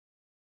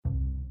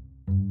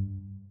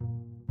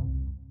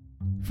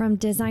From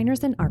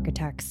designers and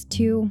architects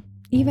to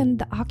even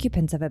the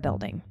occupants of a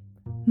building,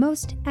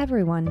 most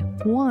everyone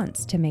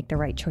wants to make the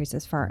right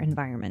choices for our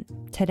environment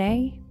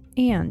today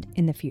and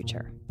in the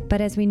future.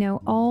 But as we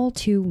know all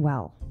too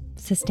well,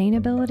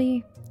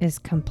 sustainability is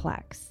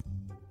complex.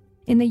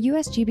 In the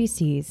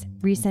USGBC's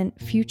recent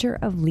Future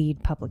of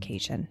LEED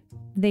publication,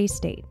 they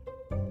state,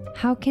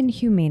 how can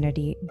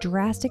humanity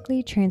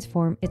drastically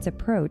transform its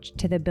approach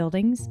to the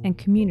buildings and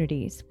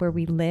communities where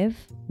we live,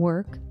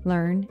 work,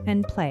 learn,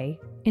 and play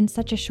in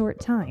such a short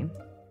time?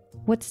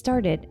 What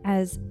started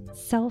as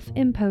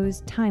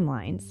self-imposed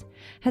timelines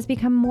has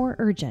become more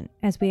urgent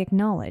as we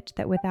acknowledge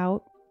that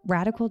without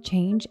radical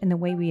change in the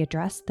way we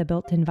address the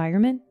built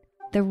environment,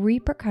 the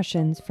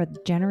repercussions for the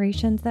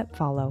generations that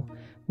follow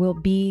will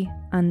be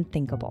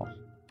unthinkable.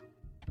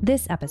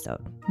 This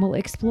episode will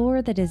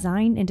explore the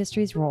design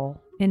industry's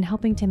role in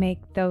helping to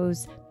make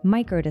those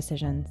micro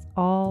decisions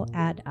all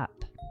add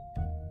up.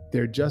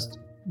 They're just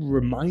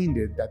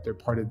reminded that they're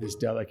part of this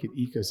delicate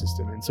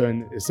ecosystem. And so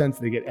in a sense,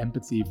 they get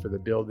empathy for the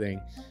building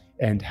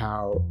and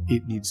how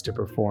it needs to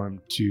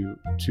perform to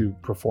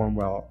perform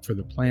well for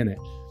the planet.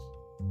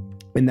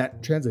 And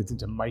that translates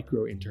into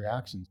micro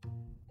interactions.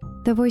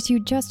 The voice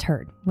you just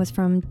heard was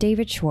from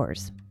David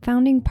Schwarz,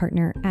 founding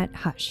partner at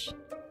Hush.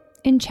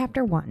 In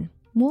Chapter 1,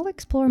 we'll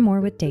explore more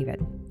with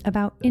David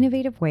about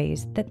innovative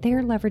ways that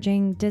they're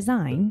leveraging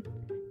design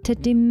to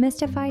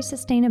demystify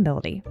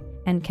sustainability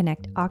and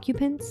connect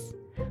occupants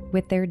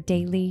with their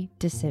daily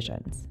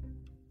decisions.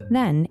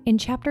 Then, in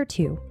Chapter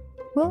 2,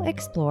 we'll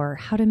explore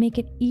how to make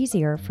it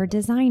easier for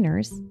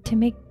designers to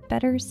make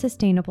better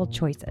sustainable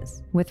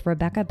choices with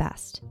Rebecca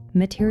Best,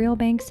 Material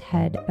Bank's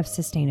head of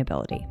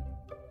sustainability.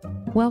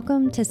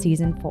 Welcome to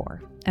Season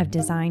 4 of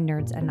Design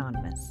Nerds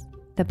Anonymous,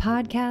 the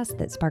podcast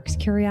that sparks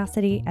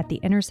curiosity at the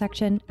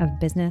intersection of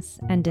business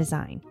and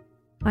design.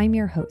 I'm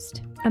your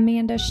host,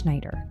 Amanda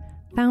Schneider,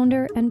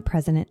 founder and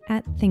president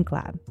at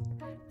ThinkLab,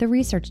 the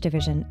research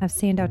division of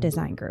Sandow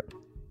Design Group.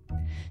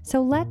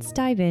 So let's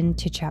dive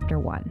into Chapter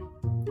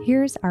 1.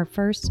 Here's our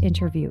first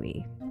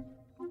interviewee.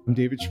 I'm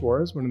David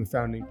Schwarz, one of the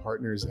founding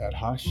partners at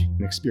Hush,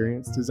 an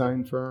experienced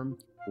design firm.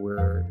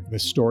 We're the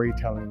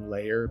storytelling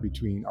layer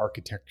between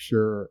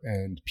architecture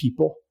and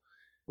people.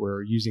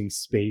 We're using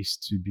space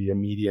to be a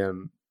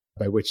medium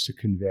by which to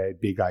convey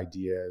big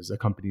ideas, a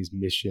company's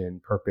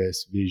mission,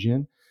 purpose,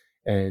 vision,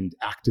 and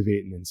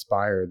activate and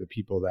inspire the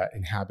people that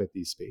inhabit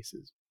these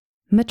spaces.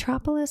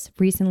 Metropolis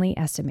recently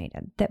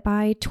estimated that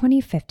by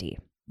 2050,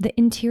 the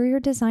interior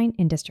design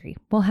industry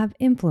will have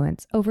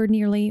influence over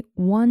nearly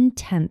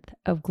 1/10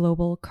 of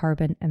global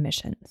carbon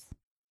emissions.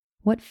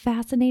 What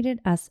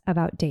fascinated us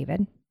about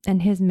David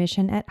and his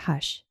mission at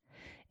Hush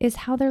is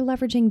how they're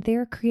leveraging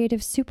their creative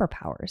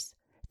superpowers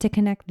to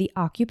connect the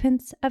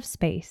occupants of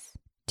space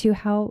to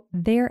how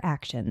their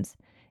actions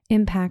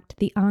impact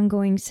the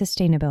ongoing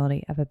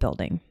sustainability of a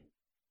building.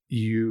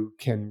 You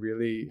can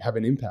really have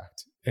an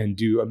impact and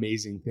do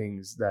amazing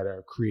things that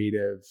are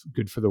creative,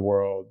 good for the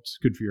world,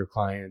 good for your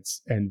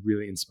clients, and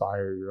really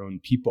inspire your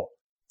own people.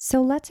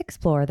 So let's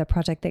explore the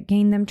project that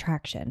gained them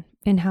traction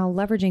and how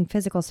leveraging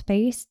physical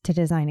space to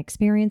design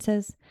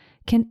experiences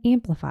can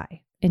amplify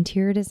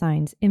interior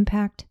design's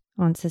impact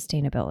on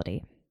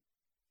sustainability.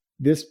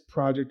 This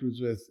project was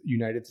with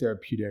United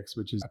Therapeutics,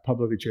 which is a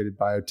publicly traded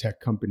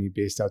biotech company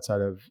based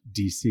outside of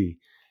DC.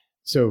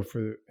 So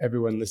for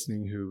everyone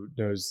listening who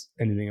knows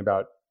anything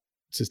about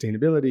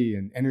sustainability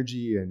and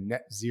energy and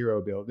net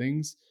zero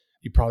buildings,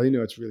 you probably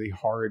know it's really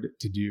hard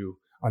to do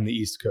on the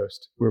East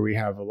Coast, where we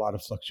have a lot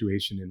of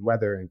fluctuation in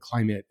weather and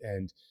climate,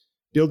 and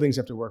buildings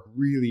have to work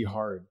really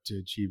hard to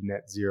achieve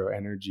net zero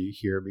energy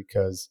here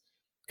because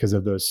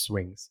of those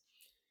swings.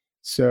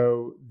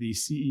 So the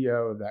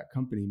CEO of that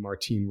company,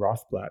 Martine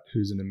Rothblatt,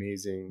 who's an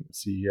amazing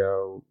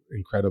CEO,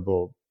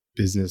 incredible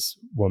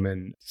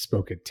businesswoman,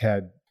 spoke at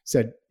TED,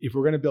 said, if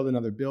we're going to build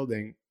another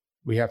building,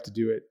 we have to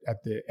do it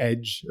at the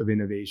edge of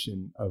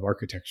innovation of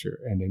architecture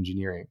and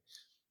engineering.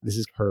 This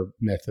is her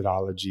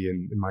methodology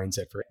and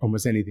mindset for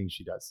almost anything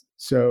she does.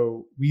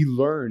 So we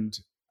learned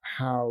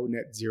how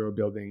net zero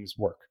buildings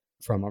work,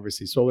 from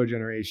obviously solar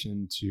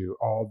generation to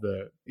all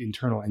the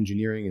internal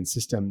engineering and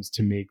systems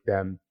to make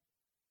them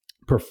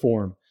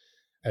perform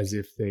as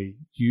if they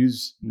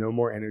use no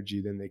more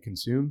energy than they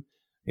consume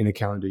in a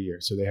calendar year.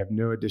 So they have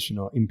no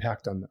additional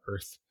impact on the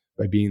earth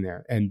by being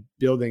there. And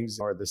buildings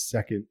are the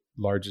second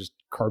largest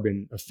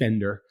carbon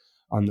offender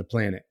on the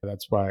planet.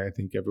 That's why I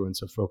think everyone's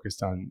so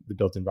focused on the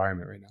built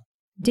environment right now.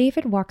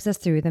 David walks us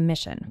through the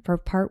mission for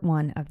part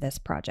 1 of this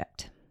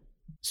project.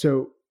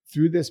 So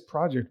through this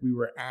project, we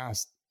were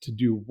asked to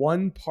do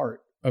one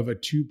part of a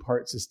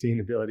 2-part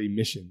sustainability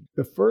mission.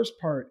 The first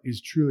part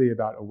is truly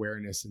about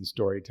awareness and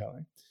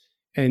storytelling.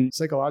 And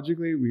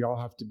psychologically, we all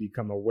have to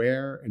become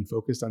aware and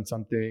focused on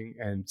something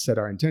and set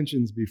our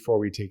intentions before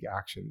we take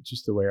action. It's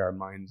just the way our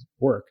minds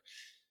work.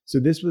 So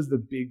this was the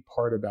big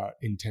part about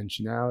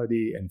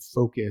intentionality and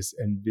focus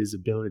and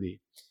visibility.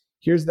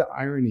 Here's the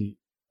irony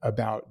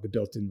about the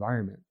built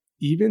environment.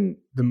 Even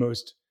the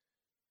most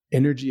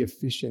energy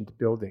efficient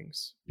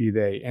buildings, be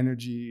they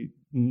energy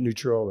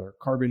neutral or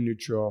carbon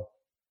neutral,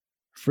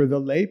 For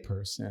the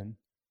layperson,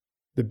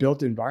 the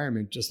built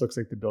environment just looks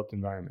like the built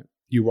environment.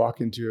 You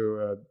walk into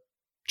a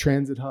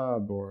transit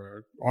hub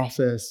or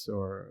office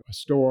or a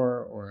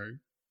store or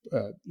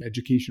an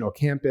educational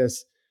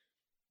campus,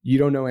 you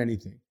don't know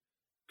anything.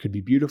 Could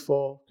be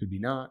beautiful, could be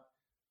not,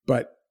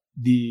 but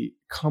the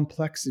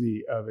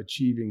complexity of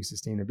achieving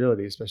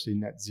sustainability, especially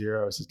net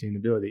zero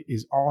sustainability,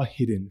 is all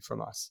hidden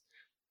from us.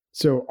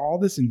 So all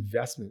this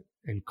investment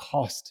and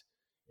cost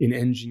in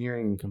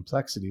engineering and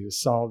complexity to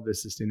solve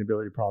this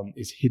sustainability problem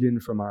is hidden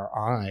from our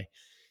eye.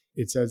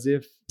 It's as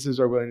if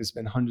businesses are willing to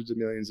spend hundreds of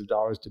millions of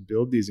dollars to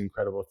build these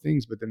incredible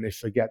things, but then they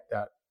forget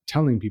that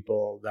telling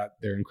people that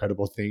they're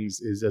incredible things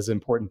is as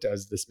important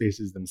as the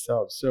spaces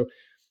themselves. So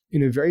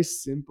in a very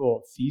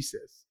simple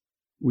thesis,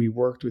 we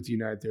worked with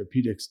United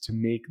Therapeutics to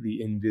make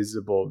the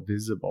invisible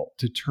visible,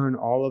 to turn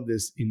all of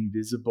this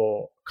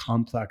invisible,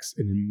 complex,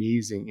 and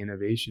amazing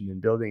innovation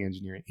in building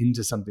engineering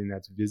into something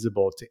that's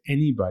visible to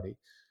anybody.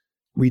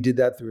 We did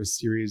that through a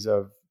series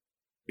of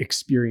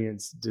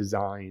experience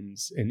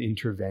designs and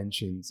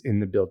interventions in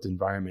the built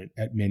environment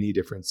at many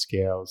different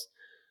scales,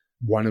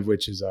 one of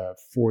which is a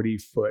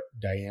 40-foot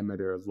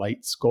diameter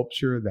light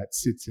sculpture that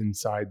sits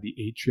inside the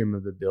atrium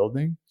of the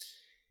building.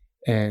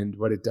 And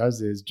what it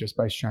does is, just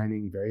by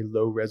shining very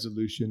low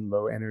resolution,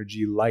 low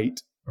energy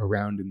light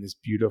around in this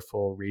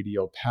beautiful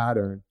radial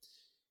pattern,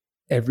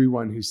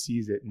 everyone who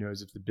sees it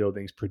knows if the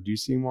building's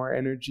producing more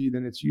energy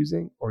than it's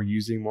using or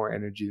using more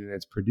energy than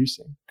it's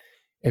producing.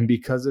 And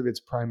because of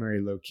its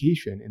primary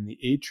location in the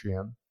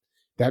atrium,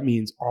 that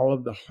means all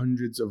of the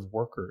hundreds of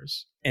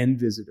workers and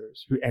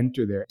visitors who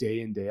enter there day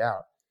in, day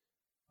out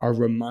are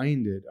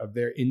reminded of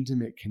their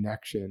intimate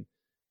connection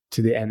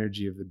to the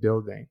energy of the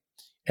building.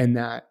 And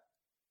that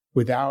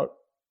without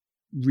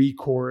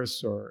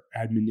recourse or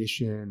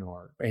admonition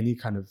or any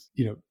kind of,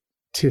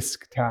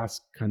 tisk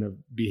task kind of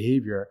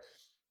behavior,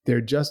 they're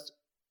just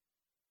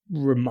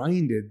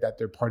reminded that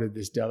they're part of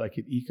this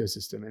delicate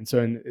ecosystem. And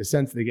so in a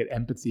sense, they get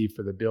empathy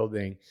for the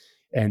building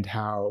and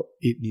how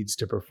it needs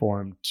to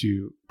perform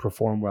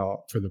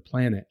well for the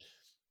planet.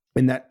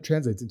 And that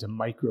translates into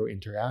micro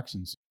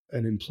interactions.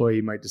 An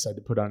employee might decide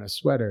to put on a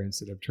sweater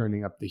instead of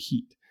turning up the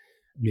heat.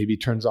 Maybe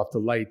turns off the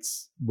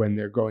lights when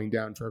they're going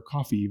down for a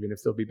coffee, even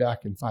if they'll be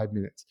back in 5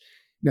 minutes.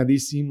 Now,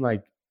 these seem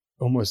like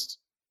almost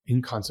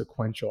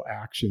inconsequential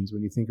actions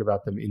when you think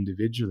about them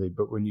individually,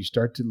 but when you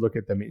start to look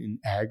at them in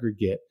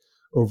aggregate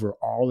over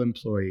all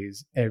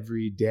employees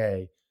every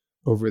day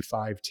over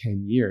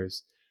 5-10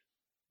 years,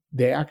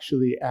 they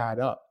actually add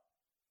up.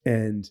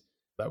 And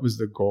that was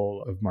the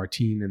goal of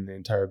Martine and the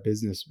entire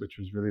business, which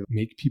was really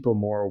make people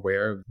more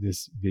aware of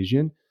this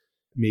vision,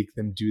 make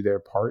them do their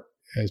part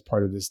as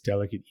part of this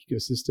delicate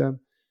ecosystem,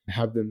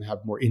 have them have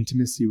more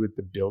intimacy with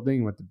the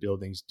building, what the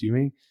building's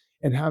doing,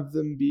 and have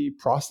them be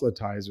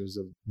proselytizers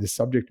of the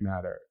subject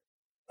matter.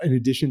 In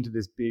addition to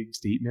this big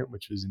statement,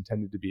 which was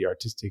intended to be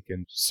artistic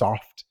and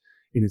soft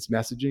in its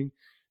messaging,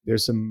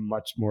 there's some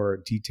much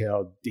more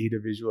detailed data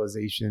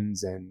visualizations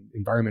and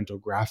environmental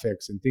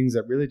graphics and things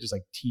that really just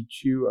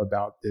teach you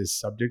about this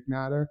subject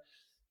matter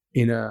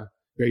in a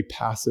very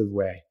passive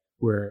way,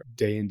 where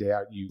day in, day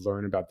out, you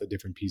learn about the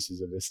different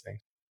pieces of this thing.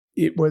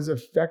 It was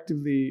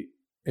effectively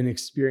an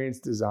experience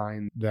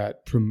design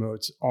that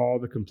promotes all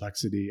the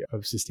complexity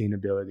of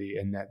sustainability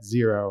and net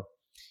zero,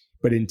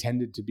 but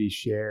intended to be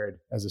shared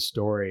as a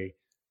story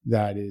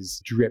that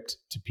is dripped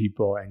to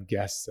people and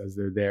guests as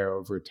they're there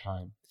over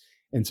time.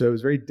 And so it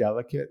was very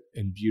delicate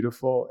and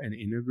beautiful and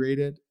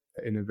integrated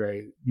in a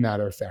very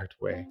matter-of-fact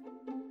way.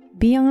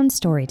 Beyond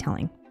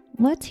storytelling,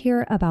 let's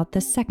hear about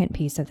the second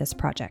piece of this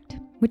project,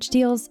 which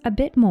deals a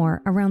bit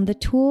more around the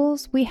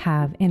tools we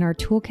have in our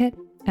toolkit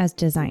as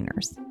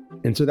designers.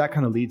 And so that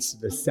kind of leads to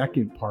the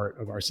second part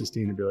of our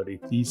sustainability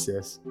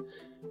thesis,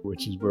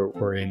 which is where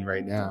we're in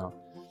right now,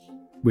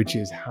 which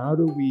is how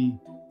do we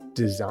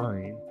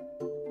design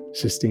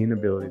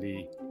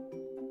sustainability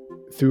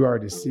through our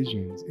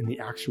decisions in the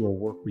actual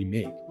work we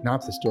make,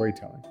 not the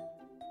storytelling.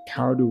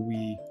 How do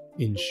we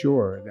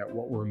ensure that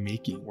what we're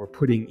making, we're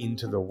putting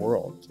into the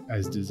world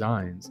as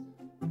designs,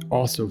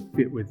 also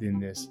fit within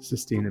this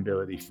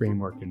sustainability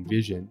framework and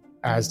vision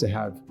as to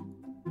have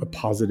a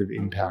positive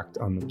impact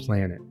on the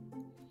planet?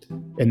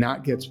 And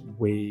that gets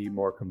way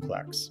more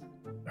complex.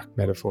 A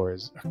metaphor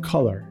is a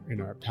color in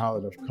our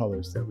palette of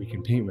colors that we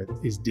can paint with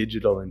is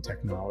digital and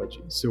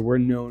technology. So we're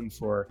known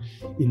for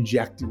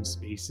injecting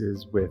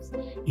spaces with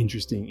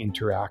interesting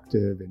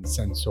interactive and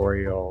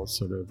sensorial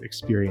sort of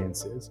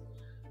experiences.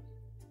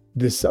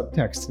 The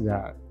subtext to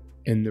that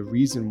and the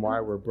reason why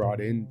we're brought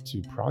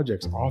into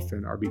projects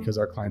often are because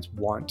our clients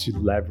want to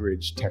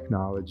leverage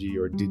technology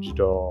or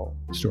digital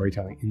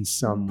storytelling in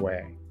some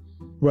way.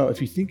 Well,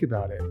 if you think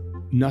about it,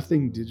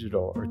 nothing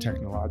digital or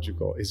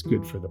technological is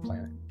good for the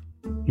planet.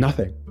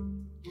 Nothing.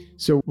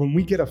 So when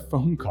we get a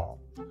phone call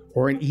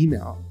or an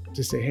email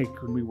to say, hey,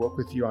 can we work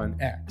with you on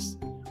X?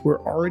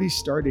 We're already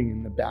starting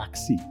in the back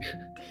seat.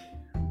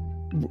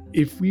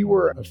 If we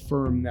were a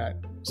firm that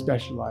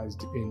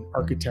specialized in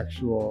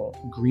architectural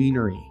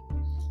greenery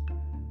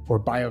or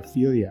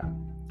biophilia,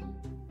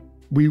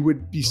 we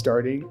would be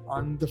starting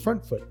on the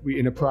front foot,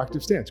 in a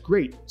proactive stance.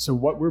 Great. So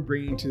what we're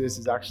bringing to this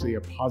is actually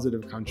a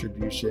positive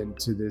contribution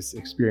to this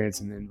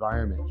experience in the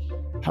environment.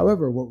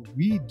 However, what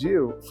we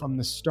do from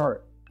the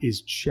start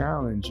is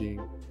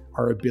challenging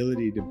our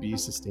ability to be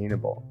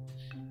sustainable.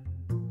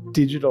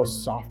 Digital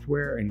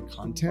software and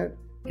content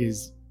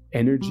is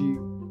energy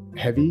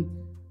heavy,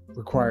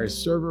 requires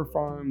server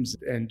farms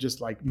and just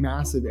like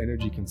massive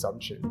energy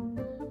consumption.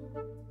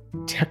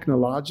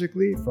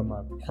 Technologically, from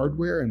a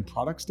hardware and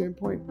product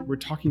standpoint, we're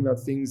talking about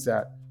things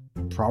that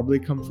probably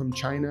come from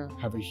China,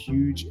 have a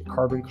huge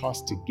carbon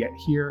cost to get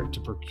here, to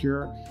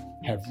procure,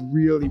 have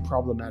really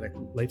problematic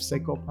life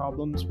cycle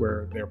problems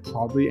where they'll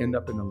probably end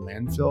up in a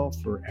landfill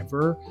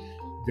forever.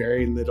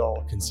 Very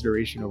little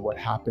consideration of what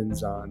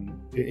happens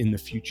in the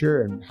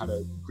future and how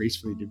to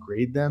gracefully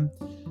degrade them.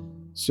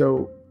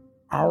 So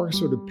our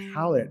sort of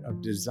palette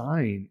of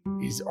design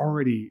is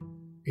already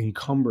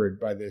encumbered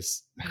by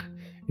this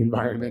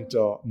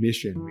environmental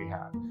mission we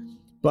have.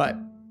 But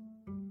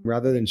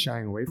rather than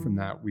shying away from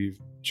that, we've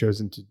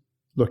chosen to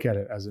look at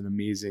it as an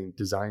amazing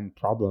design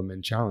problem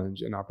and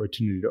challenge and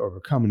opportunity to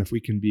overcome. And if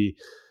we can be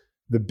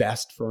the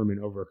best firm in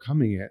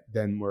overcoming it,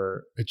 then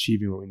we're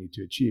achieving what we need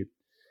to achieve.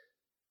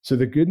 So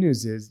the good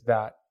news is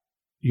that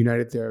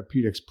United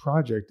Therapeutics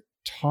project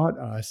taught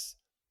us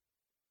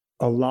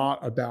a lot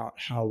about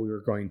how we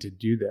were going to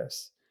do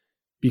this.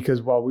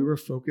 Because while we were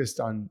focused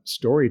on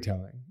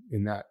storytelling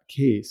in that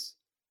case,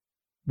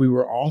 we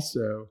were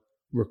also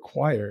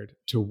required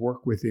to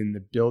work within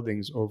the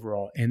building's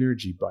overall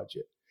energy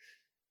budget.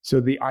 So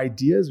the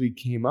ideas we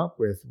came up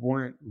with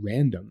weren't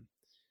random.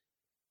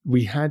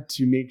 We had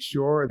to make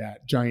sure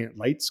that giant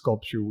light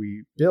sculpture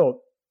we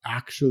built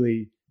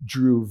actually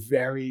drew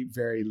very,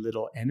 very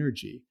little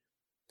energy.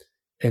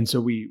 And so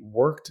we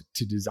worked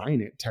to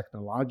design it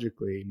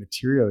technologically,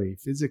 materially,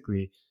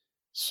 physically,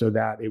 so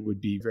that it would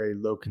be very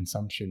low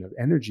consumption of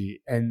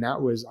energy. And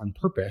that was on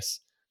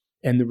purpose.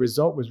 And the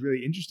result was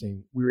really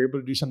interesting. We were able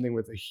to do something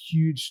with a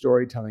huge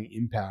storytelling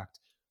impact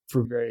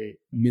for very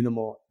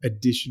minimal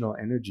additional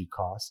energy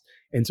costs.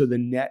 And so the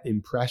net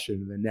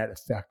impression, the net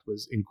effect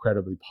was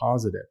incredibly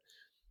positive.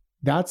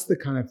 That's the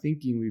kind of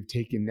thinking we've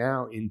taken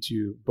now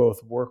into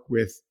both work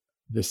with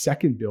the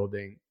second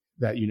building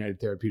that United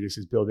Therapeutics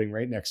is building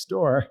right next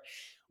door,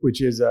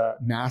 which is a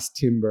mass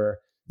timber,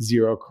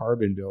 zero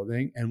carbon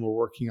building. And we're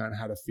working on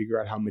how to figure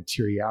out how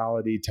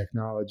materiality,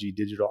 technology,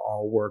 digital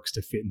all works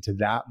to fit into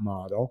that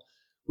model,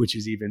 which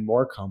is even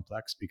more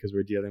complex because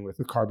we're dealing with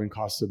the carbon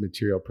costs of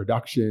material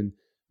production,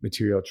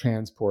 material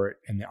transport,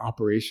 and the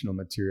operational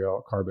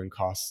material carbon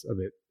costs of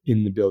it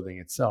in the building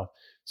itself.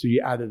 So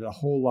you added a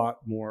whole lot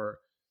more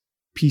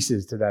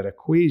pieces to that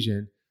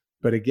equation.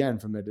 But again,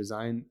 from a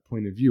design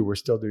point of view, we're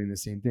still doing the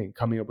same thing,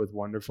 coming up with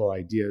wonderful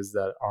ideas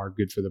that are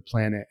good for the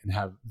planet and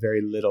have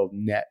very little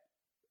net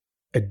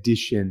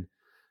addition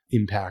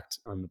impact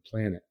on the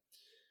planet.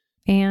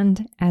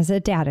 And as a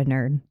data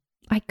nerd,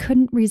 I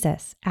couldn't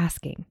resist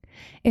asking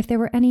if there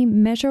were any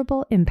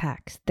measurable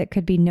impacts that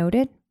could be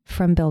noted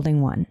from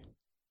building one.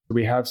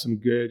 We have some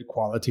good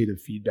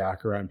qualitative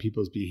feedback around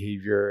people's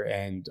behavior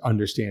and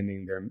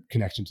understanding their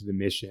connection to the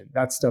mission.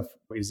 That stuff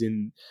is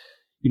in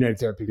United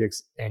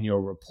Therapeutics annual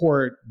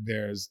report.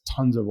 There's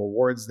tons of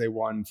awards they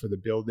won for the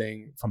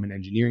building from an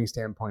engineering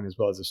standpoint, as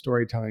well as a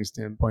storytelling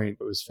standpoint.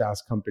 It was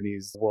Fast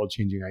Company's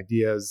world-changing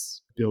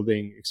ideas,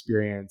 building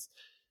experience.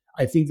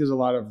 I think there's a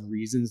lot of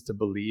reasons to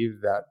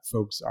believe that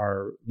folks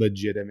are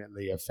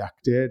legitimately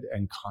affected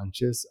and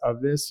conscious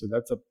of this. So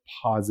that's a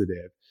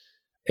positive.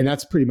 And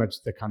that's pretty much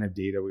the kind of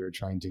data we were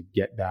trying to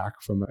get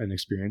back from an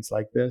experience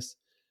like this.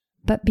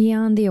 But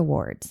beyond the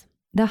awards,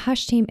 the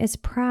Hush team is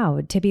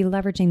proud to be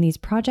leveraging these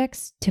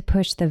projects to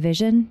push the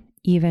vision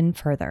even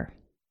further.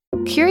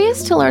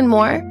 Curious to learn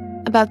more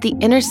about the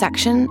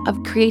intersection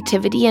of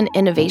creativity and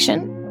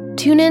innovation?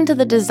 Tune in to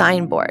The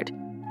Design Board,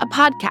 a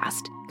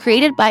podcast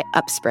created by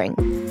Upspring,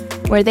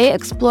 where they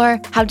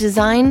explore how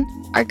design,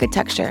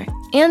 architecture,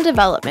 and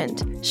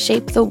development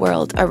shape the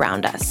world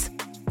around us.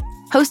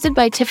 Hosted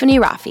by Tiffany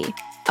Rafi,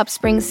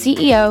 Upspring's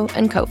CEO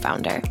and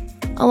co-founder,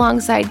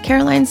 alongside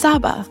Caroline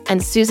Saba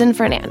and Susan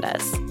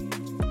Fernandez.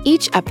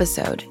 Each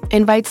episode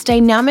invites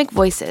dynamic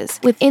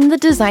voices within the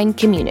design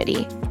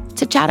community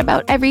to chat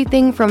about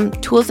everything from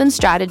tools and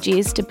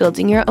strategies to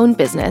building your own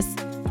business,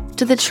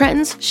 to the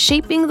trends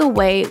shaping the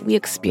way we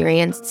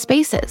experience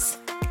spaces.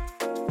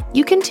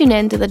 You can tune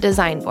in to The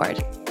Design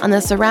Board on the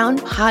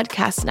Surround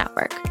Podcast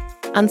Network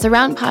on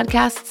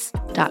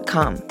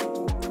surroundpodcasts.com.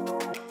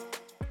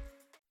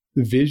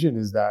 The vision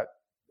is that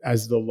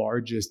as the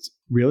largest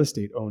real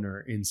estate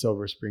owner in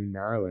Silver Spring,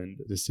 Maryland,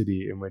 the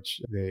city in which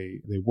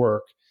they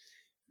work,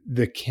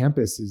 the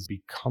campus is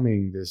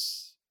becoming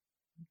this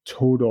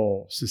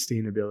total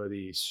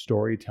sustainability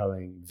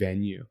storytelling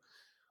venue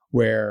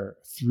where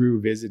through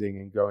visiting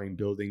and going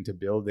building to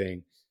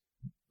building,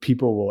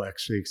 people will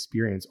actually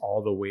experience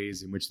all the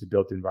ways in which the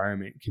built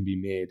environment can be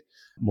made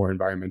more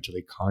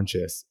environmentally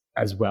conscious,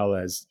 as well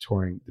as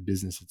touring the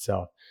business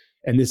itself.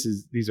 And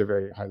these are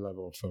very high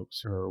level folks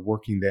who are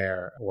working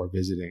there or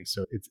visiting.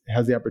 So it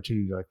has the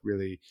opportunity to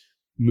really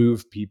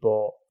move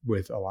people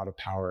with a lot of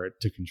power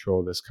to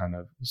control this kind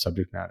of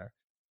subject matter.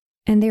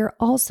 And they're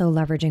also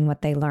leveraging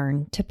what they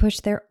learn to push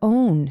their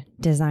own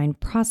design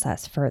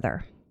process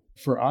further.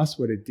 For us,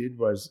 what it did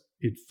was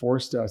it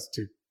forced us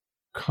to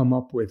come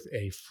up with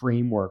a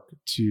framework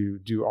to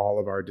do all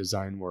of our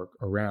design work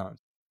around.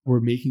 We're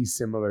making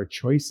similar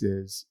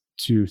choices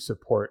to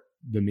support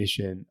the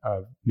mission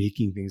of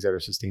making things that are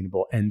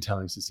sustainable and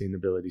telling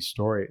sustainability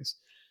stories.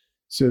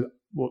 So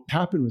what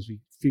happened was we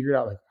figured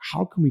out, like,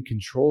 how can we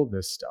control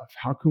this stuff?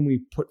 How can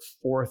we put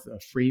forth a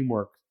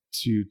framework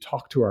to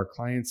talk to our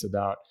clients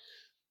about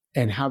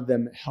and have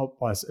them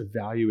help us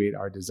evaluate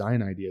our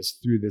design ideas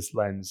through this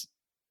lens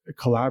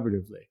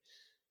collaboratively?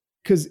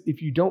 Because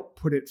if you don't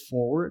put it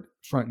forward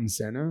front and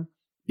center,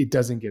 it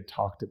doesn't get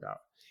talked about.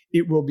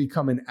 It will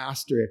become an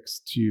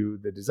asterisk to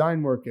the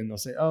design work, and they'll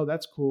say, oh,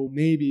 that's cool.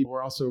 Maybe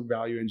we're also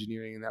value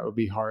engineering and that would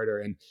be harder.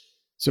 And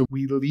so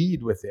we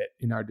lead with it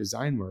in our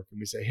design work and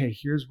we say, hey,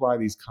 here's why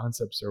these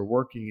concepts are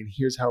working and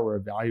here's how we're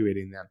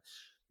evaluating them.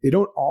 They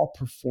don't all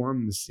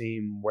perform the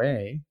same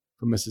way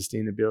from a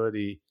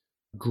sustainability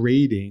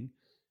grading.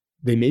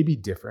 They may be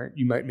different.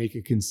 You might make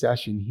a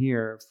concession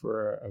here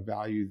for a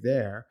value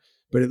there,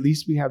 but at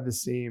least we have the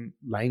same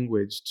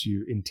language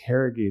to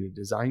interrogate a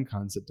design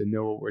concept and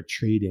know what we're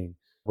trading.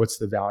 What's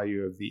the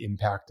value of the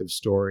impact of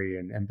story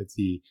and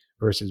empathy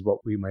versus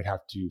what we might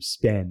have to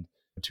spend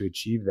to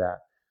achieve that?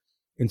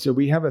 And so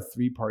we have a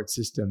 3-part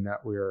system that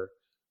we're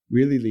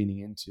really leaning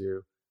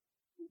into,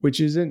 which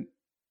isn't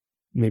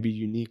maybe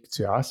unique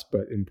to us,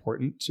 but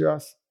important to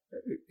us.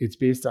 It's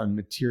based on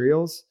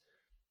materials,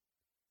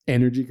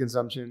 energy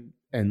consumption,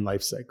 and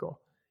life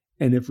cycle.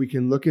 And if we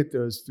can look at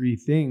those 3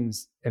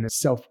 things and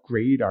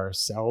self-grade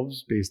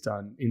ourselves based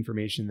on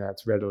information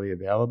that's readily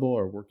available,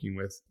 or working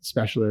with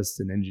specialists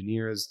and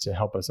engineers to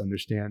help us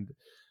understand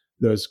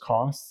those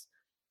costs,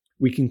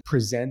 we can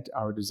present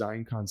our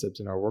design concepts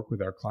and our work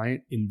with our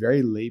client in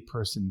very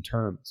layperson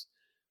terms.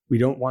 We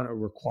don't want to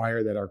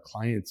require that our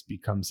clients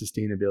become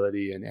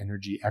sustainability and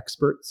energy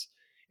experts.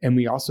 And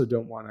we also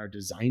don't want our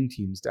design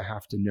teams to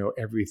have to know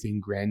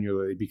everything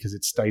granularly because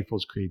it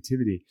stifles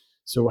creativity.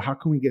 So how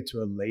can we get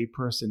to a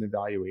layperson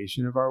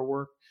evaluation of our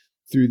work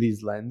through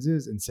these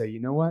lenses and say, you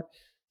know what,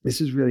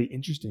 this is really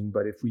interesting,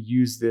 but if we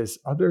use this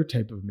other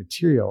type of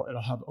material,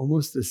 it'll have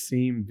almost the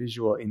same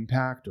visual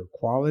impact or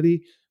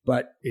quality,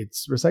 but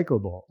it's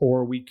recyclable.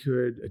 Or we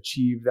could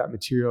achieve that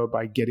material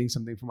by getting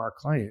something from our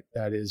client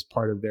that is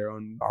part of their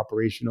own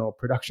operational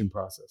production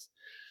process.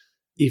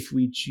 If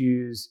we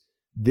choose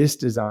this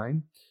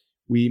design,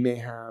 we may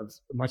have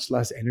much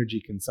less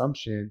energy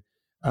consumption,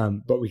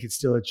 but we could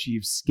still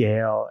achieve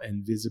scale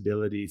and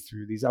visibility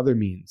through these other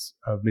means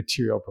of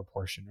material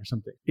proportion or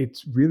something.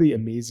 It's really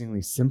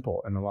amazingly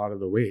simple in a lot of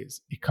the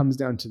ways. It comes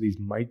down to these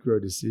micro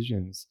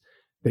decisions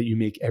that you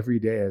make every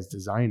day as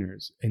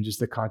designers, and just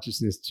the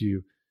consciousness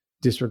to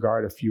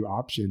disregard a few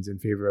options in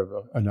favor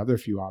of another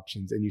few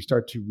options. And you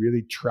start to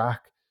really track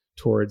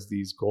towards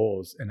these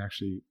goals and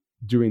actually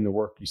doing the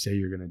work you say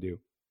you're going to do.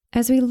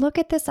 As we look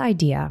at this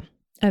idea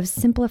of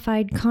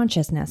simplified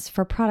consciousness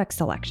for product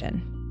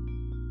selection,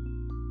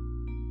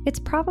 it's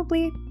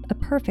probably a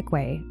perfect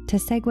way to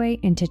segue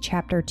into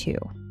chapter 2.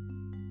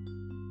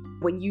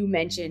 When you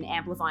mention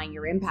amplifying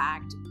your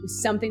impact,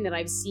 something that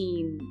I've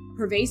seen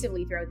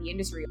pervasively throughout the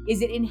industry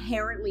is that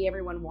inherently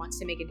everyone wants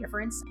to make a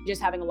difference.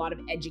 Just having a lot of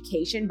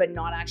education, but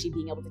not actually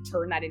being able to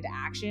turn that into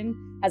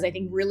action has, I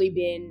think, really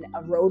been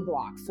a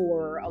roadblock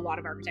for a lot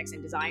of architects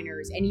and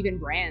designers and even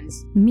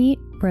brands. Meet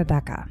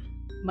Rebecca.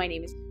 My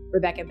name is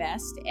Rebecca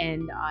Best,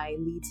 and I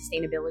lead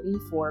sustainability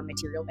for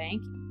Material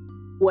Bank.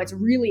 What's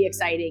really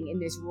exciting in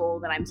this role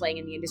that I'm playing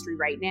in the industry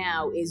right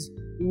now is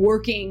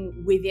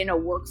working within a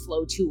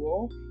workflow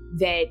tool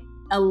that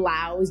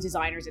allows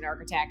designers and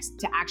architects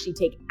to actually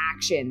take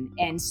action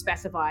and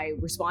specify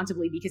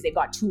responsibly because they've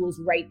got tools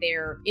right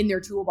there in their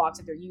toolbox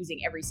that they're using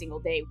every single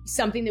day.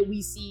 Something that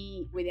we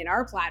see within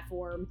our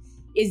platform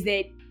is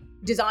that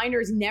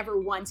designers never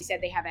once said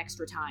they have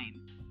extra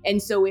time.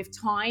 And so if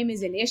time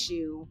is an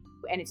issue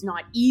and it's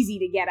not easy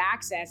to get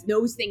access,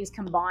 those things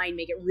combined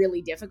make it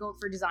really difficult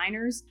for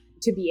designers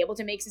to be able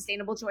to make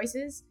sustainable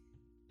choices.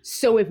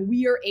 So if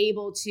we are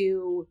able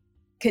to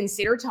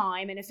consider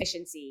time and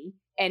efficiency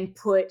and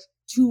put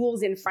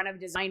tools in front of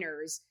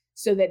designers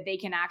so that they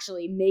can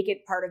actually make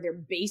it part of their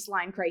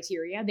baseline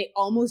criteria, they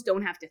almost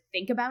don't have to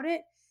think about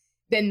it,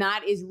 then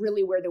that is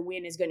really where the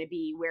win is going to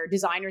be, where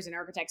designers and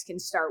architects can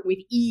start with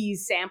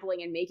ease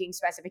sampling and making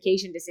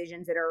specification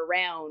decisions that are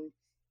around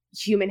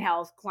human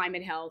health,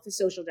 climate health,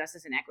 social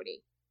justice, and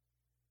equity.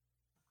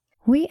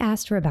 We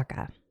asked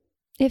Rebecca,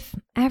 if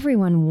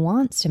everyone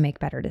wants to make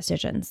better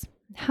decisions,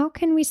 how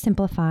can we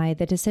simplify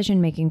the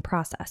decision-making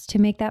process to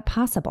make that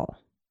possible,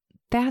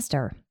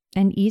 faster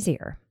and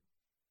easier?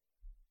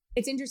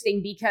 It's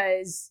interesting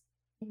because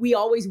we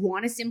always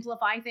want to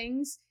simplify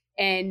things.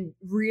 And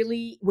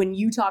really, when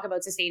you talk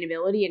about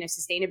sustainability, and if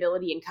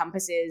sustainability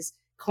encompasses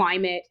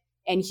climate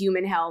and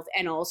human health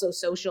and also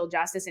social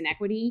justice and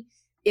equity,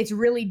 it's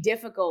really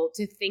difficult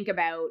to think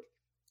about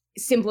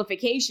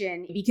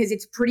simplification because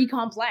it's pretty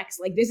complex.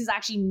 Like, this is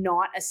actually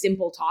not a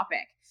simple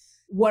topic.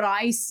 What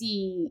I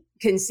see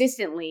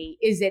consistently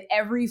is that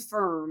every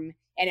firm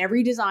and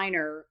every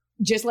designer,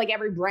 just like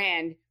every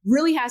brand,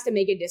 really has to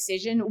make a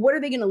decision. What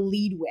are they going to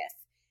lead with?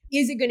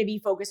 Is it going to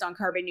be focused on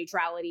carbon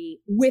neutrality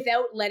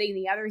without letting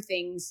the other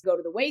things go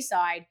to the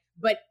wayside?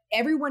 But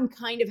everyone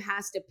kind of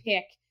has to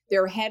pick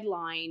their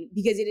headline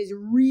because it is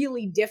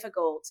really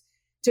difficult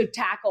to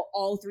tackle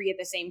all three at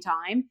the same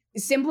time.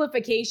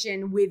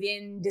 Simplification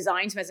within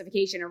design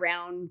specification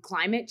around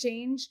climate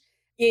change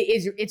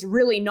it's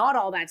really not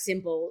all that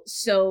simple.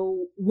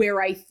 So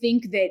where I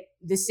think that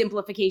the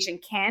simplification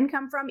can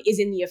come from is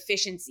in the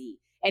efficiency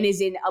and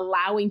is in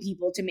allowing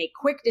people to make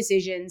quick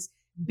decisions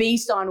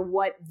based on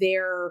what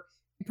their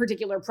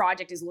particular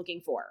project is looking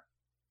for.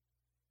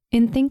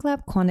 In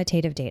ThinkLab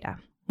quantitative data,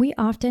 we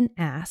often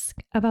ask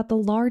about the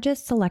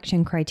largest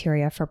selection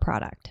criteria for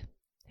product.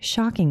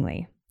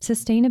 Shockingly,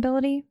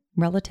 sustainability,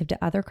 relative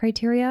to other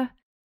criteria,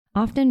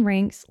 often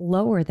ranks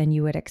lower than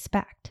you would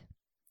expect.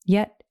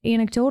 Yet,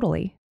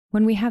 anecdotally,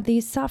 when we have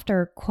these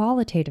softer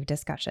qualitative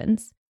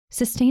discussions,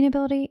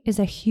 sustainability is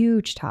a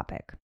huge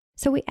topic.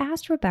 So we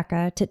asked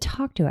Rebecca to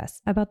talk to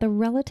us about the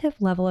relative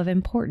level of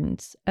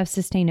importance of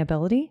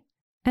sustainability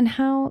and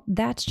how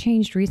that's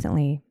changed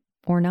recently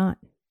or not.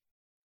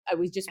 I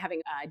was just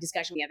having a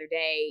discussion the other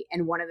day,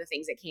 and one of the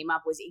things that came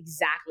up was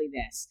exactly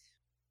this.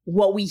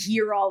 What we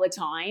hear all the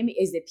time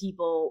is that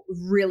people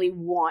really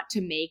want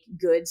to make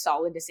good,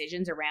 solid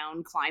decisions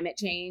around climate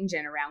change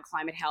and around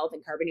climate health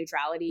and carbon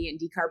neutrality and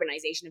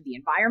decarbonization of the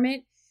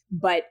environment,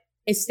 but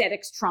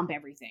aesthetics trump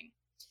everything.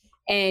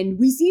 And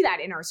we see that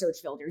in our search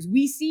filters.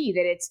 We see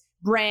that it's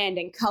brand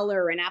and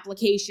color and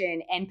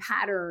application and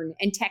pattern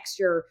and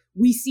texture.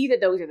 We see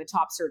that those are the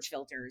top search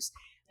filters.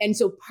 And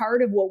so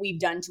part of what we've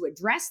done to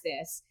address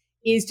this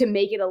is to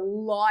make it a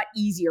lot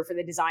easier for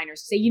the designers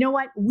to say, you know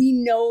what, we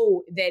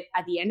know that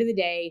at the end of the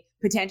day,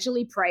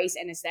 potentially price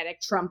and aesthetic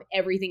trump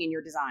everything in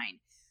your design.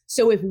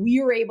 So if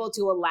we are able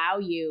to allow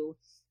you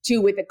to,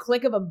 with a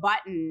click of a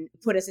button,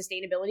 put a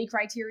sustainability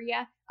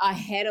criteria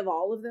ahead of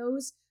all of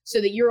those so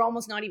that you're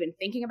almost not even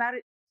thinking about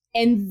it.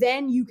 And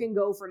then you can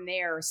go from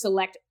there,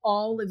 select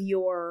all of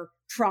your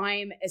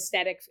prime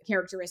aesthetic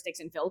characteristics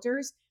and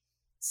filters.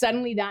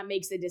 Suddenly that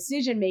makes the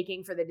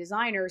decision-making for the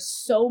designer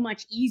so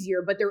much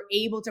easier, but they're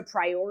able to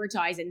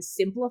prioritize and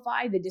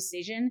simplify the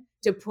decision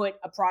to put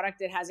a product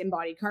that has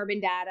embodied carbon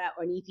data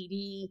or an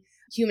EPD,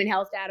 human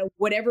health data,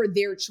 whatever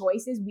their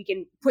choice is, we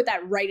can put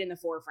that right in the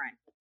forefront.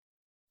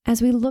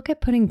 As we look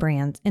at putting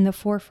brands in the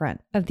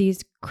forefront of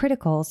these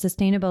critical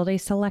sustainability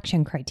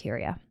selection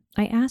criteria,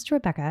 I asked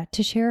Rebecca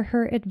to share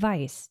her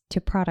advice to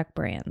product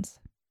brands.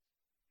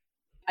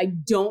 I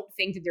don't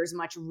think that there's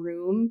much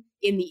room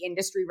in the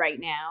industry right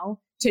now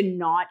to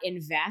not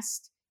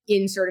invest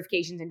in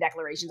certifications and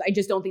declarations. I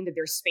just don't think that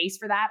there's space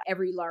for that.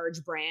 Every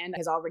large brand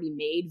has already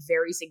made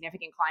very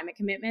significant climate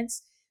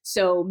commitments.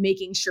 So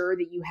making sure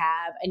that you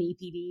have an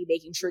EPD,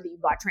 making sure that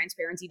you've got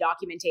transparency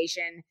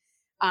documentation,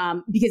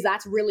 because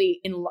that's really,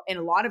 in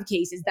a lot of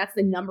cases, that's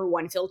the number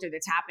one filter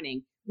that's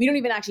happening. We don't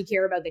even actually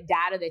care about the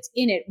data that's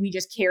in it. We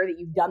just care that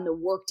you've done the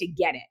work to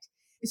get it.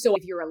 So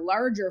if you're a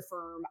larger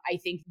firm, I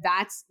think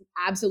that's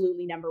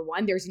absolutely number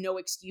one. There's no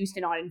excuse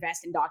to not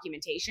invest in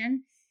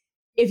documentation.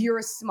 If you're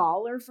a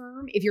smaller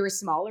firm, if you're a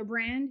smaller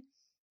brand,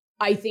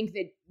 I think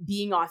that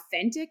being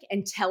authentic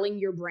and telling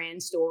your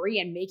brand story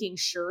and making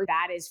sure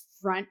that is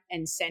front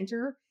and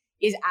center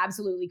is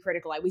absolutely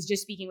critical. I was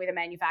just speaking with a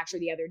manufacturer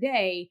the other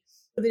day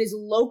that is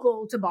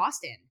local to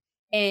Boston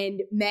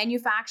and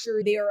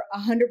manufacturer. They are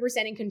 100%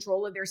 in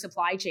control of their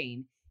supply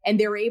chain. And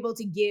they're able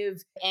to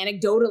give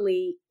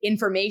anecdotally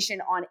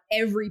information on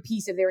every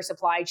piece of their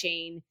supply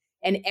chain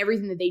and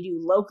everything that they do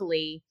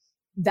locally.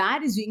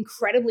 That is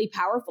incredibly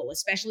powerful,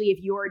 especially if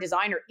you're a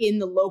designer in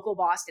the local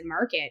Boston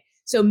market.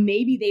 So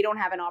maybe they don't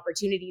have an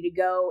opportunity to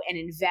go and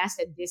invest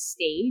at this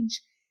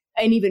stage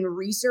and even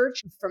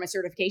research from a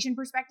certification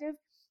perspective.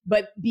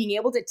 But being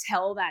able to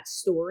tell that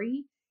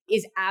story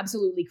is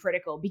absolutely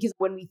critical, because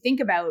when we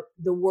think about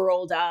the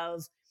world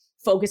of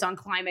focus on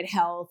climate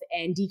health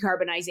and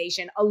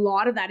decarbonization, a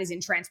lot of that is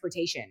in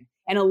transportation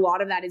and a lot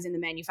of that is in the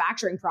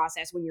manufacturing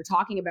process when you're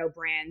talking about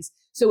brands.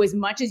 So as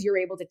much as you're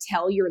able to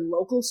tell your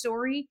local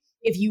story,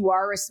 if you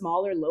are a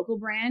smaller local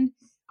brand,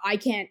 I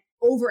can't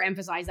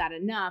overemphasize that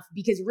enough,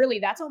 because really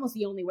that's almost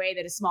the only way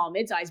that a small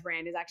mid-sized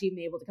brand is actually even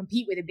able to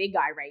compete with a big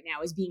guy right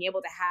now, is being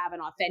able to have an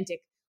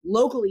authentic,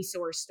 locally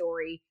sourced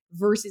story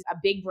versus a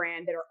big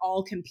brand that are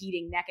all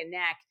competing neck and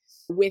neck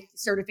with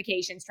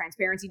certifications,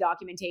 transparency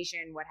documentation,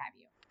 what have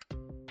you.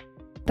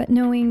 But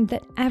knowing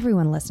that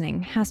everyone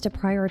listening has to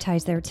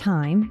prioritize their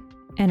time,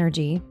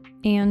 energy,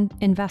 and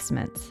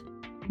investments,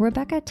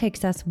 Rebecca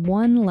takes us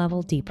one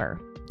level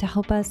deeper to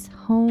help us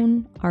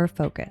hone our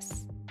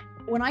focus.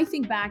 When I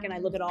think back and I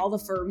look at all the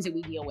firms that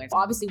we deal with,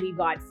 obviously we've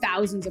got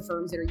thousands of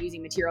firms that are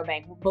using Material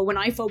Bank, but when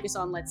I focus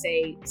on, let's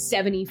say,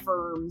 70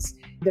 firms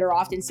that are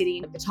often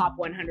sitting at the top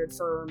 100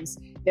 firms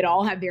that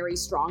all have very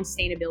strong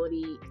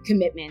sustainability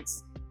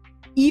commitments,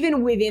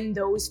 even within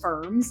those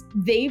firms,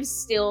 they've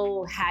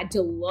still had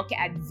to look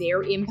at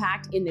their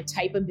impact in the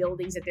type of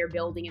buildings that they're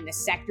building and the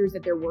sectors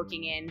that they're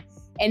working in.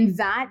 And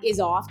that is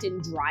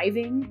often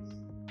driving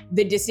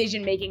the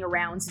decision-making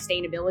around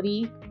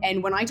sustainability.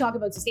 And when I talk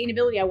about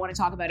sustainability, I want to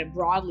talk about it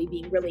broadly,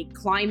 being really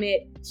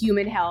climate,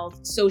 human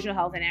health, social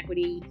health, and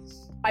equity.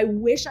 I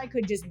wish I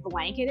could just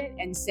blanket it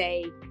and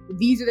say,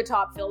 these are the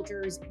top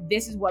filters.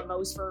 This is what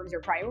most firms are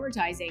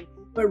prioritizing.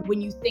 But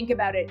when you think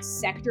about it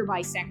sector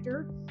by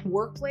sector,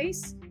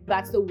 workplace,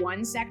 that's the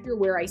one sector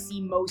where I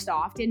see most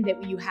often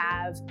that you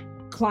have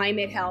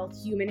climate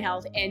health, human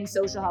health, and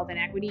social health and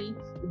equity.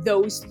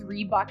 Those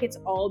three buckets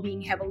all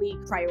being heavily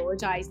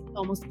prioritized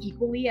almost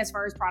equally as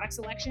far as product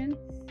selection.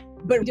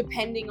 But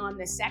depending on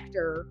the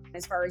sector,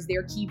 as far as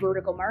their key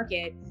vertical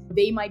market,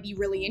 they might be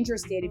really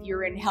interested, if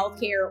you're in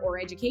healthcare or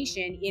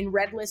education, in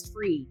red list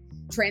free.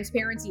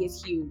 Transparency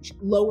is huge,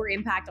 lower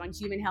impact on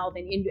human health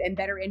and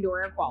better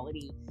indoor air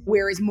quality.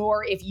 Whereas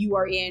more if you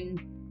are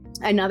in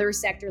another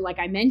sector, like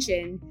I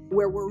mentioned,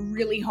 where we're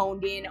really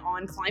honed in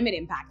on climate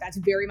impact, that's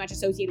very much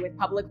associated with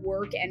public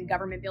work and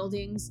government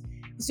buildings.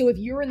 So if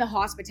you're in the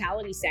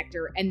hospitality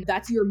sector and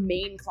that's your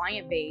main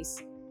client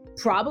base,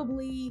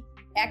 probably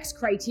X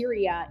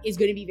criteria is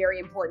going to be very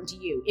important to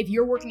you. If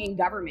you're working in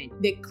government,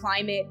 the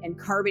climate and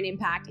carbon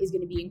impact is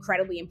going to be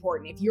incredibly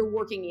important. If you're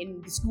working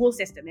in the school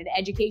system and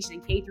education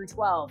in K through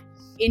 12,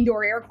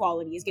 indoor air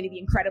quality is going to be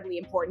incredibly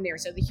important there.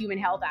 So the human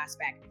health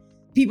aspect.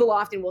 People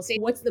often will say,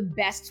 what's the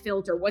best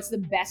filter? What's the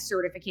best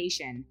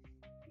certification?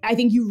 I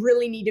think you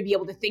really need to be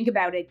able to think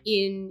about it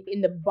in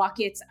the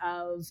buckets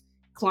of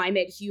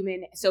climate,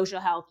 human,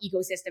 social health,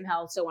 ecosystem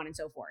health, so on and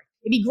so forth.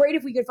 It'd be great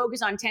if we could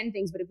focus on 10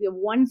 things, but if we have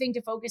one thing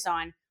to focus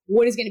on,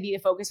 what is going to be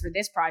the focus for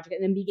this project?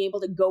 And then being able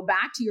to go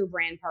back to your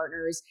brand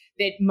partners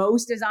that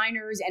most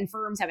designers and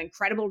firms have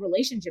incredible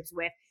relationships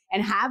with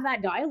and have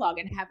that dialogue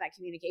and have that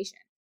communication.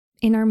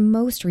 In our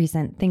most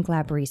recent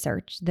ThinkLab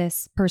research,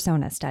 this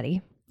persona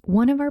study,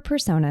 one of our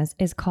personas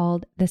is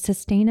called the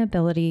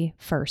Sustainability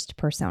First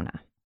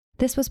persona.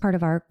 This was part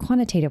of our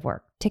quantitative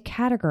work to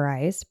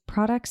categorize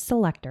product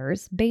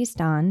selectors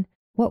based on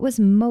what was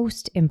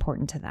most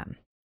important to them.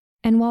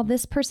 And while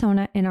this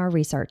persona in our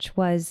research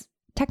was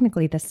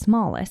technically the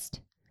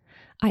smallest,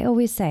 I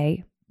always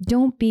say,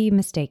 don't be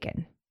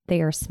mistaken.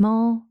 They are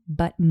small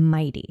but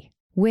mighty,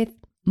 with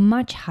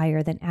much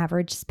higher than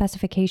average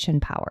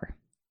specification power.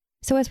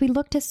 So as we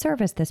look to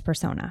service this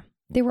persona,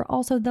 they were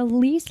also the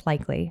least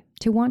likely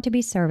to want to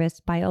be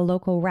serviced by a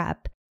local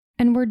rep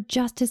and were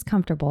just as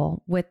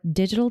comfortable with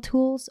digital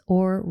tools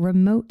or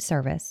remote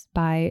service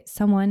by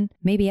someone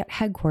maybe at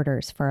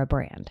headquarters for a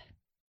brand.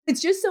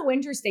 It's just so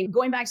interesting,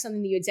 going back to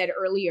something that you had said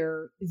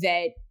earlier,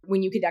 that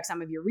when you conduct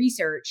some of your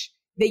research,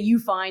 that you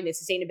find that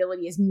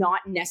sustainability is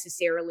not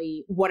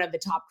necessarily one of the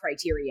top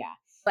criteria.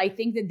 I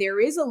think that there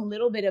is a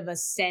little bit of a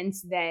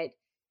sense that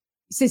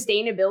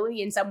sustainability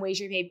in some way,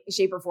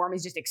 shape, or form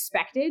is just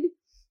expected.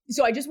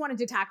 So I just wanted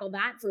to tackle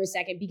that for a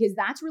second, because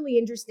that's really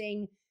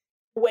interesting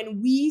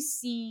when we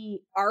see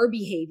our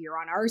behavior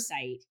on our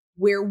site,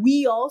 where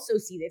we also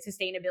see that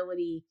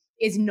sustainability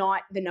is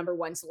not the number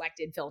one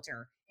selected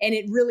filter. And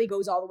it really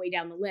goes all the way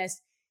down the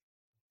list.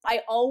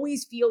 I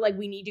always feel like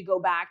we need to go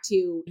back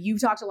to,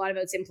 you've talked a lot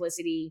about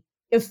simplicity,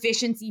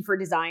 efficiency for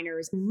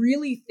designers.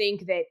 Really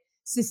think that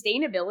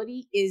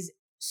sustainability is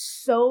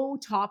so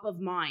top of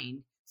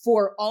mind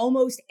for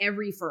almost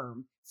every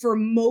firm, for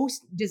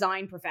most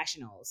design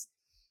professionals.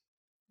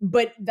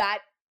 But that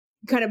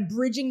kind of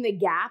bridging the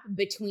gap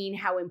between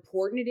how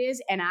important it is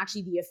and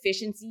actually the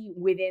efficiency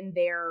within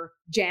their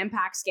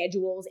jam-packed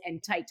schedules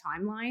and tight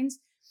timelines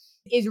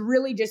is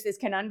really just this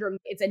conundrum.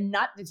 It's a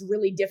nut that's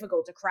really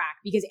difficult to crack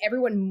because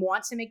everyone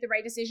wants to make the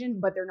right decision,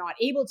 but they're not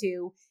able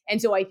to.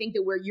 And so I think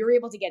that where you're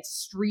able to get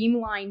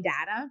streamlined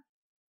data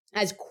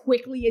as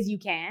quickly as you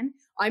can,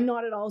 I'm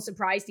not at all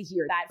surprised to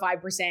hear that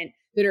 5%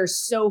 that are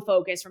so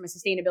focused from a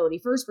sustainability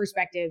first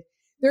perspective.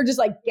 They're just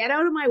like, get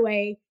out of my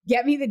way,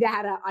 get me the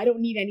data. I don't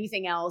need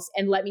anything else.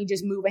 And let me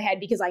just move ahead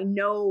because I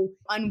know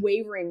I'm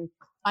going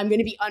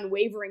to be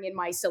unwavering in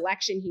my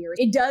selection here.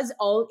 It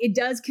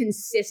does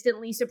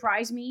consistently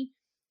surprise me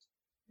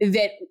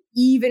that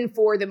even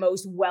for the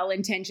most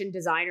well-intentioned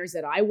designers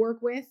that I work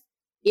with,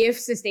 if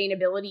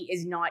sustainability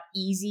is not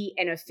easy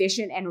and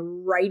efficient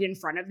and right in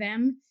front of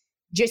them,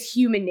 just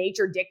human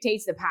nature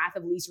dictates the path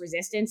of least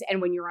resistance.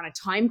 And when you're on a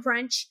time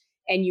crunch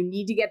and you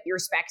need to get your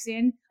specs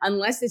in,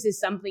 unless this is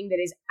something that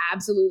is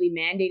absolutely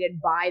mandated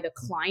by the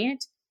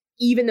client,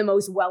 even the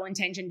most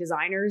well-intentioned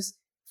designers,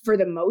 for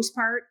the most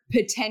part,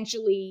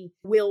 potentially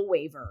will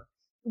waver,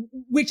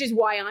 which is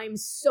why I'm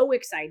so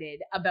excited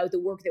about the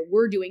work that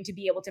we're doing to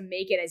be able to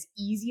make it as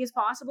easy as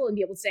possible and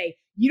be able to say,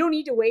 you don't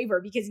need to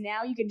waver because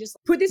now you can just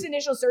put this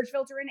initial search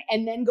filter in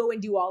and then go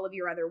and do all of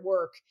your other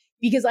work.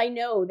 Because I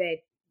know that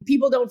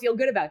people don't feel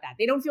good about that.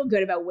 They don't feel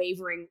good about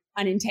wavering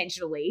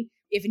unintentionally.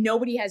 If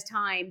nobody has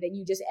time, then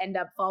you just end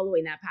up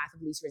following that path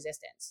of least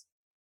resistance.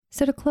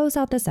 So to close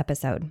out this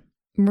episode,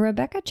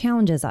 Rebecca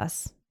challenges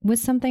us with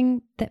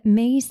something that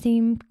may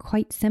seem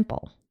quite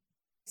simple.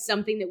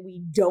 Something that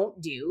we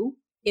don't do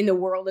in the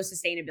world of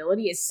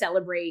sustainability is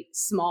celebrate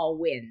small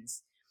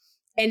wins.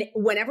 And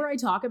whenever I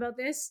talk about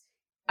this,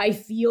 I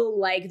feel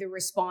like the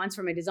response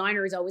from a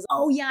designer is always,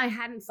 oh yeah, I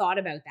hadn't thought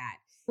about that.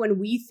 When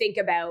we think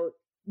about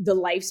the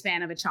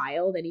lifespan of a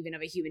child and even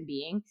of a human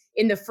being,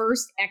 in the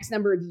first X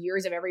number of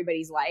years of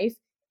everybody's life,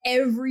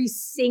 every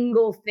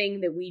single thing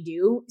that we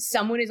do,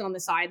 someone is on the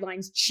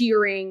sidelines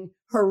cheering,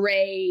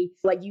 hooray,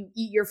 like you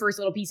eat your first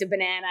little piece of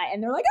banana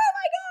and they're like, oh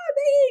my God,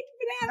 they ate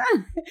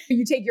banana.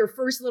 You take your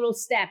first little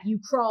step, you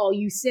crawl,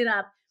 you sit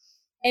up,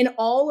 and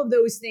all of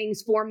those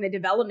things form the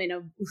development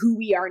of who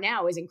we are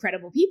now as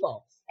incredible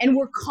people. And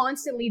we're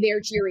constantly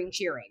there cheering.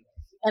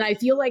 And I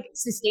feel like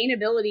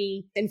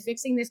sustainability and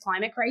fixing this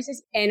climate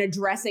crisis and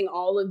addressing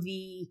all of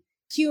the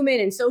human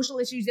and social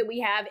issues that we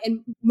have, and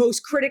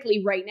most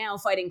critically right now,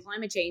 fighting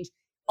climate change,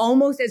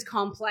 almost as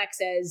complex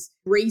as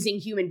raising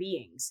human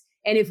beings.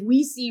 And if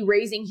we see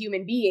raising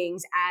human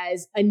beings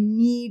as a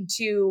need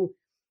to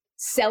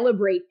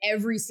celebrate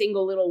every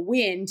single little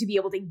win to be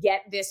able to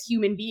get this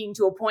human being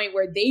to a point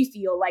where they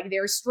feel like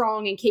they're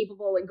strong and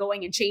capable and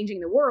going and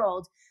changing the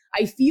world,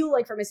 I feel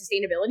like from a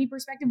sustainability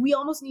perspective, we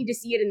almost need to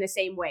see it in the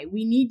same way.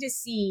 We need to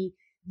see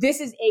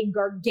this is a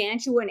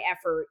gargantuan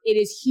effort. It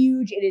is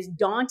huge. It is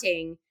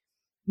daunting.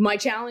 My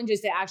challenge is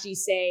to actually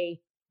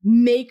say,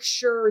 make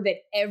sure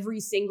that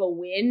every single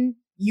win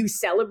you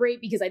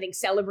celebrate, because I think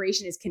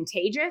celebration is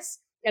contagious.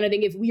 And I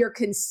think if we are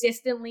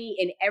consistently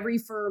in every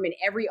firm, in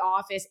every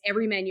office,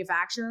 every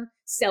manufacturer,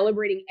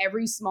 celebrating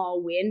every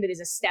small win that is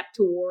a step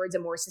towards a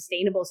more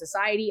sustainable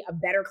society, a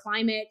better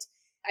climate,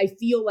 I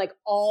feel like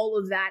all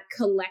of that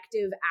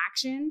collective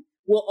action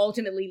will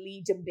ultimately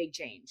lead to big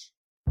change.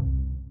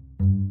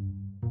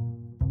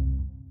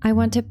 I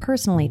want to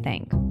personally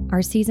thank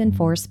our Season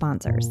 4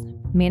 sponsors,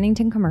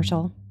 Mannington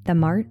Commercial, The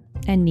Mart,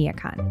 and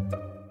Neocon.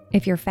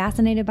 If you're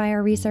fascinated by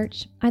our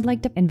research, I'd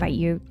like to invite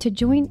you to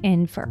join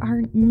in for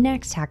our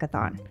next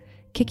hackathon,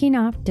 kicking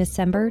off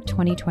December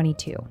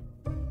 2022.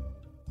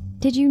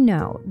 Did you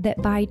know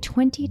that by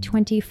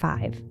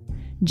 2025,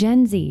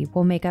 Gen Z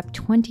will make up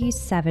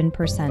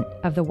 27%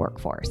 of the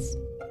workforce?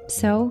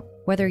 So,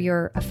 whether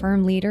you're a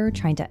firm leader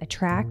trying to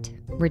attract,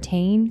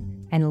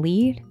 retain, and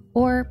lead,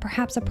 or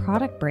perhaps a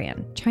product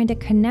brand trying to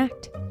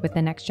connect with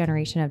the next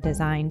generation of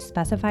design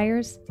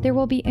specifiers, there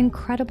will be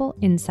incredible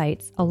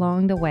insights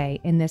along the way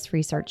in this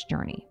research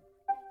journey.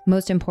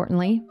 Most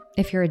importantly,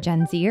 if you're a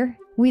Gen Zer,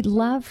 we'd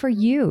love for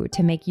you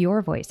to make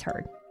your voice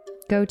heard.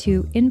 Go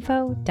to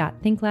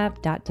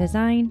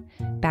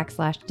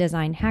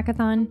info.thinklab.design/design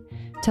hackathon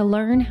to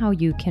learn how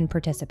you can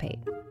participate.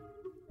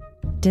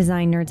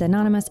 Design Nerds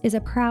Anonymous is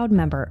a proud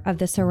member of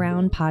the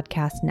Surround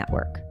Podcast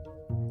Network.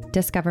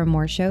 Discover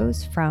more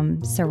shows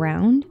from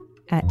Surround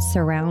at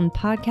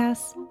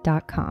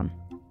surroundpodcasts.com.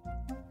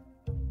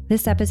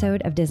 This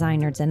episode of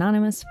Design Nerds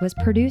Anonymous was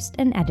produced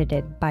and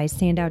edited by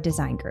Sandow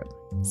Design Group.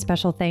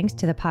 Special thanks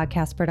to the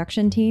podcast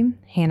production team,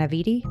 Hannah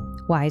Vitti,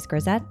 Wise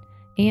Grisette,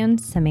 and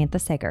Samantha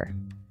Sager.